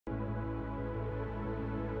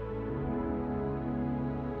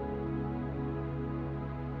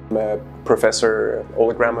I'm Professor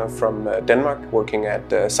Ole Graumann from Denmark, working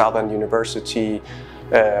at Southern University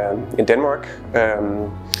in Denmark.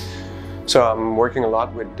 So I'm working a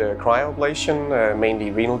lot with cryoablation,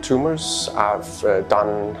 mainly renal tumors. I've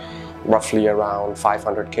done roughly around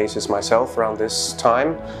 500 cases myself around this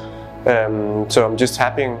time. So I'm just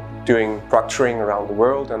happy doing proctoring around the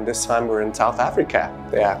world, and this time we're in South Africa.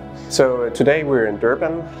 Yeah. So today we're in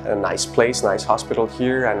Durban, a nice place, nice hospital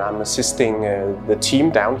here, and I'm assisting the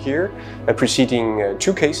team down here, preceding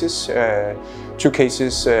two cases,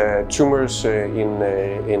 tumors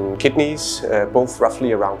in kidneys, both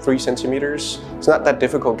roughly around 3 centimeters. It's not that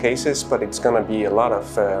difficult cases, but it's going to be a lot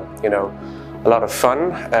of a lot of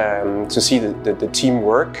fun to see the team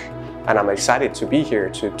work. And I'm excited to be here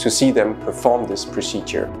to see them perform this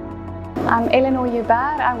procedure. I'm Eleanor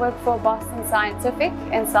Hubert. I work for Boston Scientific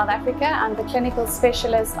in South Africa. I'm the clinical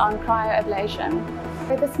specialist on cryoablation.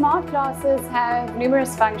 The smart glasses have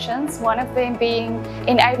numerous functions, one of them being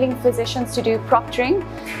enabling physicians to do proctoring,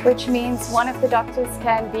 which means one of the doctors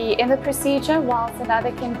can be in the procedure whilst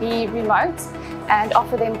another can be remote and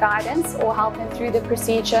offer them guidance or help them through the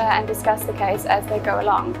procedure and discuss the case as they go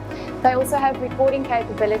along. They also have recording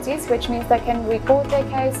capabilities, which means they can record their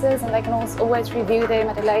cases and they can also always review them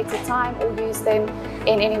at a later time or use them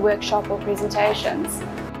in any workshop or presentations.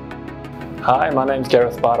 Hi, my name is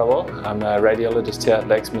Gareth Bardawell. I'm a radiologist here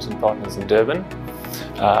at Smit Partners in Durban.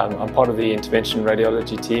 I'm part of the Interventional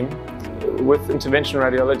Radiology team. With Interventional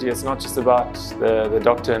Radiology, it's not just about the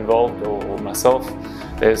doctor involved or myself.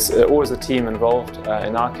 There's always a team involved.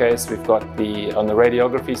 In our case, we've got on the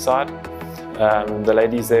radiography side, the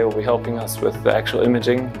ladies there will be helping us with the actual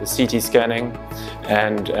imaging, the CT scanning,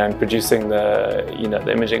 and producing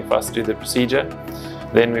the imaging for us to do the procedure.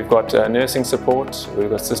 Then we've got nursing support. We've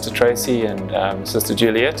got Sister Tracy and Sister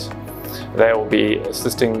Juliet. They will be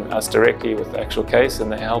assisting us directly with the actual case,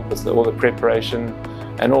 and they help us with all the preparation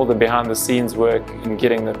and all the behind-the-scenes work in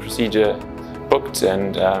getting the procedure booked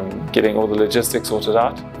and getting all the logistics sorted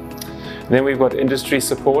out. Then we've got industry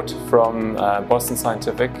support from Boston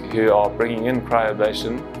Scientific, who are bringing in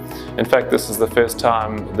cryoablation. In fact, this is the first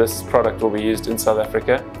time this product will be used in South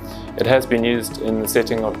Africa. It has been used in the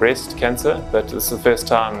setting of breast cancer, but this is the first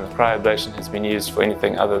time that cryoablation has been used for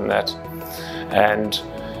anything other than that. And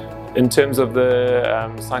in terms of the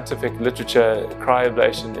scientific literature,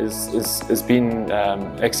 cryoablation is been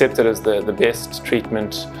accepted as the best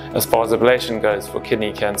treatment as far as ablation goes for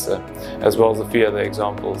kidney cancer, as well as a few other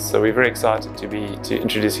examples. So we're very excited to be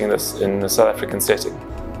introducing this in the South African setting.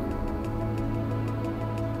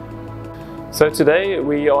 So today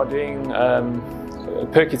we are doing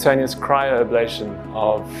percutaneous cryoablation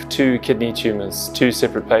of 2 kidney tumours, 2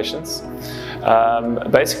 separate patients.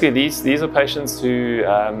 Basically these are patients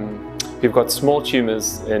who've got small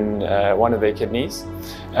tumours in one of their kidneys.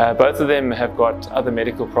 Both of them have got other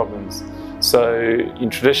medical problems. So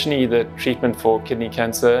traditionally the treatment for kidney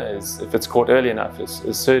cancer is, if it's caught early enough, is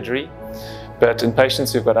surgery. But in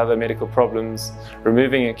patients who've got other medical problems,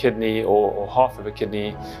 removing a kidney or half of a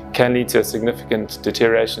kidney can lead to a significant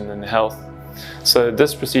deterioration in health. So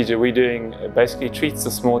this procedure we're doing basically treats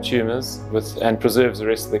the small tumours and preserves the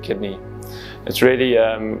rest of the kidney. It's really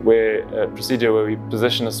a procedure where we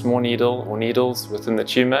position a small needle or needles within the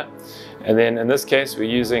tumour, and then in this case we're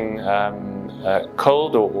using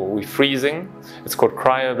cold or we're freezing. It's called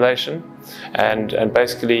cryoablation, and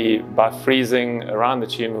basically by freezing around the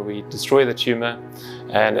tumour we destroy the tumour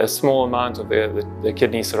and a small amount of the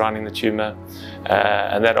kidney surrounding the tumour,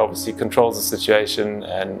 and that obviously controls the situation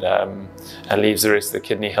and leaves the rest of the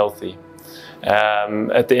kidney healthy.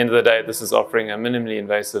 At the end of the day, this is offering a minimally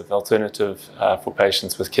invasive alternative for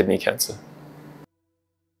patients with kidney cancer.